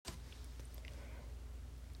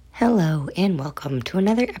Hello and welcome to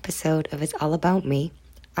another episode of It's All About Me.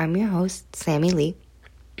 I'm your host, Sammie Lee.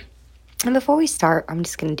 And before we start, I'm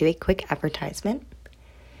just going to do a quick advertisement.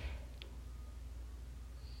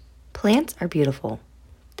 Plants are beautiful.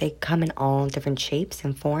 They come in all different shapes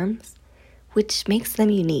and forms, which makes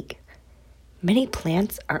them unique. Many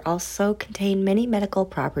plants also contain many medical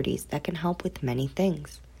properties that can help with many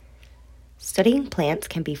things. Studying plants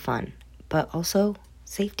can be fun, but also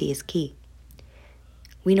safety is key.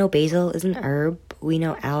 We know basil is an herb. We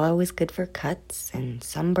know aloe is good for cuts and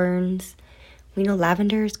sunburns. We know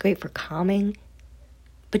lavender is great for calming.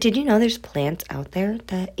 But did you know there's plants out there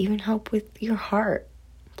that even help with your heart,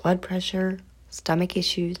 blood pressure, stomach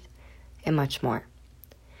issues, and much more?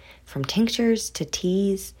 From tinctures to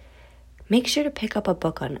teas, make sure to pick up a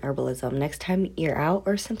book on herbalism next time you're out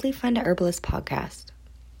or simply find a herbalist podcast.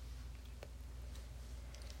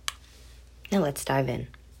 Now let's dive in.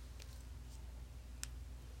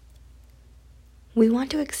 We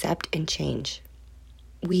want to accept and change.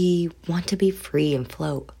 We want to be free and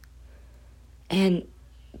float. And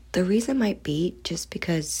the reason might be just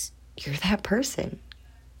because you're that person.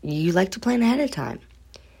 You like to plan ahead of time.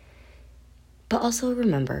 But also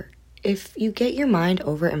remember, if you get your mind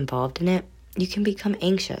over involved in it, you can become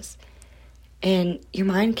anxious. And your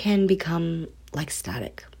mind can become like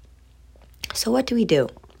static. So what do?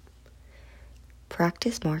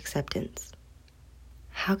 Practice more acceptance.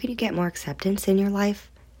 How can you get more acceptance in your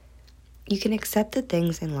life? You can accept the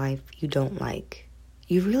things in life you don't like.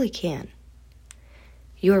 You really can.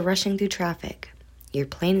 You are rushing through traffic. Your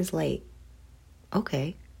plane is late.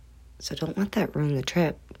 Okay, so don't let that ruin the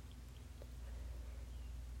trip.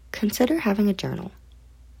 Consider having a journal.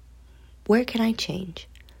 Where can I change?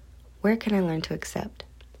 Where can I learn to accept?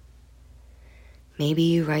 Maybe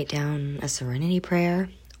you write down a serenity prayer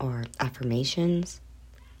or affirmations.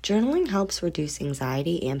 Journaling helps reduce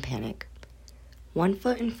anxiety and panic. One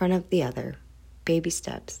foot in front of the other. Baby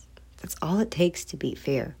steps. That's all it takes to beat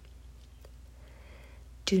fear.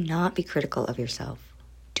 Do not be critical of yourself.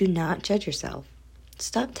 Do not judge yourself.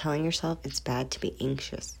 Stop telling yourself it's bad to be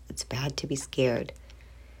anxious. It's bad to be scared.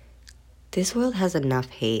 This world has enough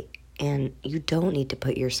hate, and you don't need to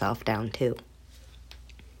put yourself down too.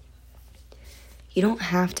 You don't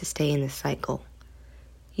have to stay in this cycle.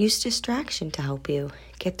 Use distraction to help you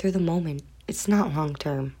get through the moment. It's not long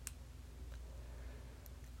term.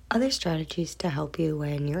 Other strategies to help you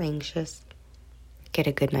when you're anxious: get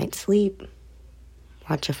a good night's sleep,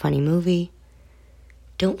 watch a funny movie,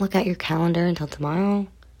 don't look at your calendar until tomorrow.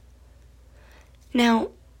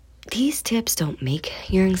 Now, these tips don't make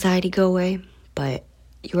your anxiety go away, but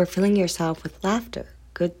you are filling yourself with laughter,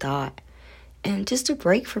 good thought, and just a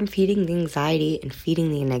break from feeding the anxiety and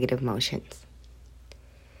feeding the negative emotions.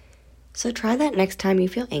 So try that next time you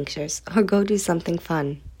feel anxious, or go do something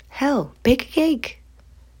fun. Hell, bake a cake.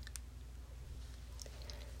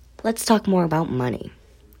 Let's talk more about money.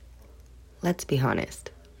 Let's be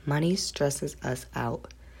honest. Money stresses us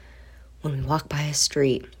out. When we walk by a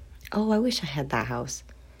street, oh, I wish I had that house.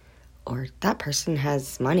 Or that person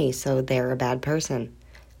has money, so they're a bad person.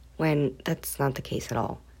 When that's not the case at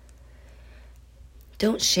all.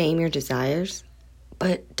 Don't shame your desires,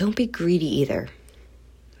 but don't be greedy either.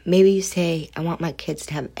 Maybe you say, I want my kids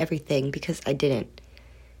to have everything because I didn't.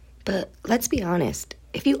 But let's be honest,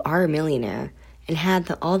 if you are a millionaire and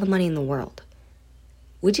had all the money in the world,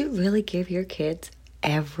 would you really give your kids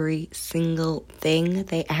every single thing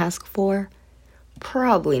they ask for?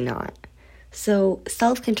 Probably not. So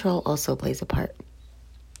self-control also plays a part.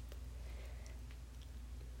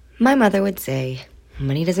 My mother would say,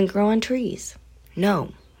 money doesn't grow on trees.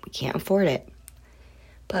 No, we can't afford it.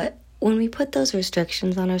 But when we put those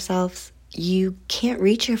restrictions on ourselves, you can't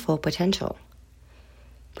reach your full potential.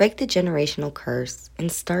 Break the generational curse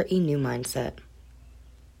and start a new mindset.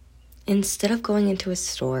 Instead of going into a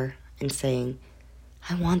store and saying,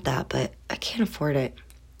 I want that, but I can't afford it,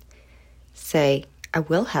 say, I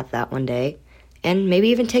will have that one day, and maybe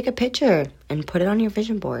even take a picture and put it on your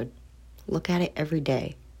vision board. Look at it every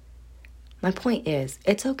day. My point is,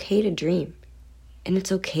 it's okay to dream, and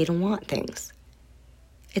it's okay to want things.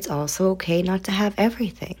 It's also okay not to have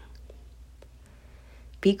everything.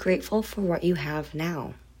 Be grateful for what you have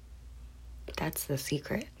now. That's the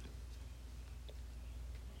secret.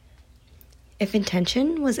 If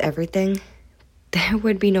intention was everything, there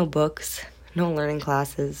would be no books, no learning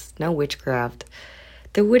classes, no witchcraft.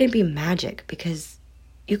 There wouldn't be magic because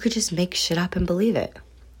you could just make shit up and believe it.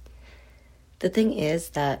 The thing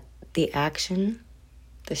is that the action,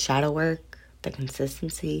 the shadow work, the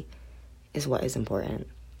consistency is what is important.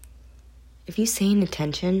 If you say an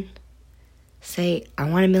intention, say, I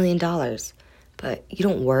want $1 million, but you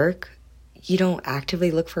don't work, you don't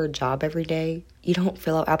actively look for a job every day, you don't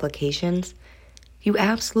fill out applications, you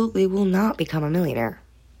absolutely will not become a millionaire.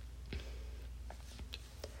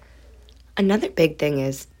 Another big thing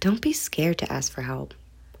is don't be scared to ask for help.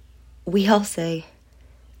 We all say,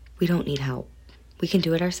 we don't need help. We can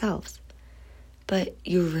do it ourselves. But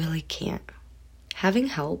you really can't. Having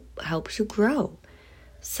help helps you grow.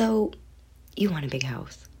 So you want a big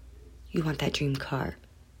house. You want that dream car.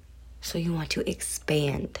 So you want to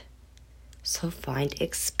expand. So find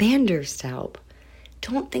expanders to help.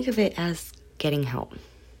 Don't think of it as getting help.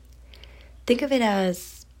 Think of it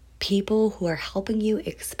as people who are helping you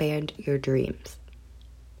expand your dreams.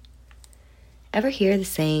 Ever hear the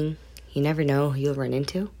saying, you never know who you'll run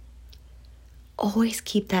into? Always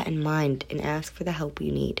keep that in mind and ask for the help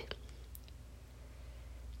you need.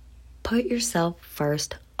 Put yourself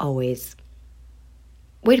first, always.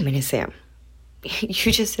 Wait a minute, Sam.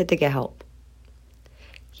 You just said to get help.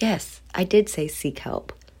 Yes, I did say seek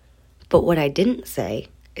help. But what I didn't say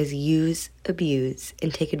is use, abuse,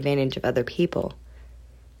 and take advantage of other people.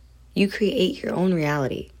 You create your own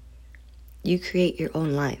reality. You create your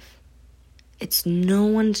own life. It's no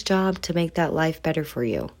one's job to make that life better for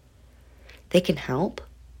you. They can help,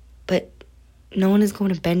 but no one is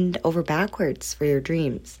going to bend over backwards for your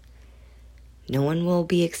dreams. No one will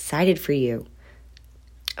be excited for you,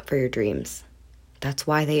 for your dreams. That's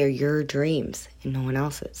why they are your dreams and no one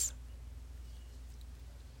else's.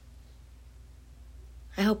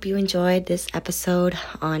 I hope you enjoyed this episode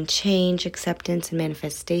on change, acceptance, and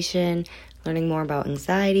manifestation, learning more about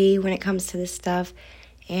anxiety when it comes to this stuff.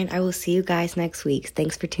 And I will see you guys next week.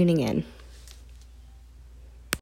 Thanks for tuning in.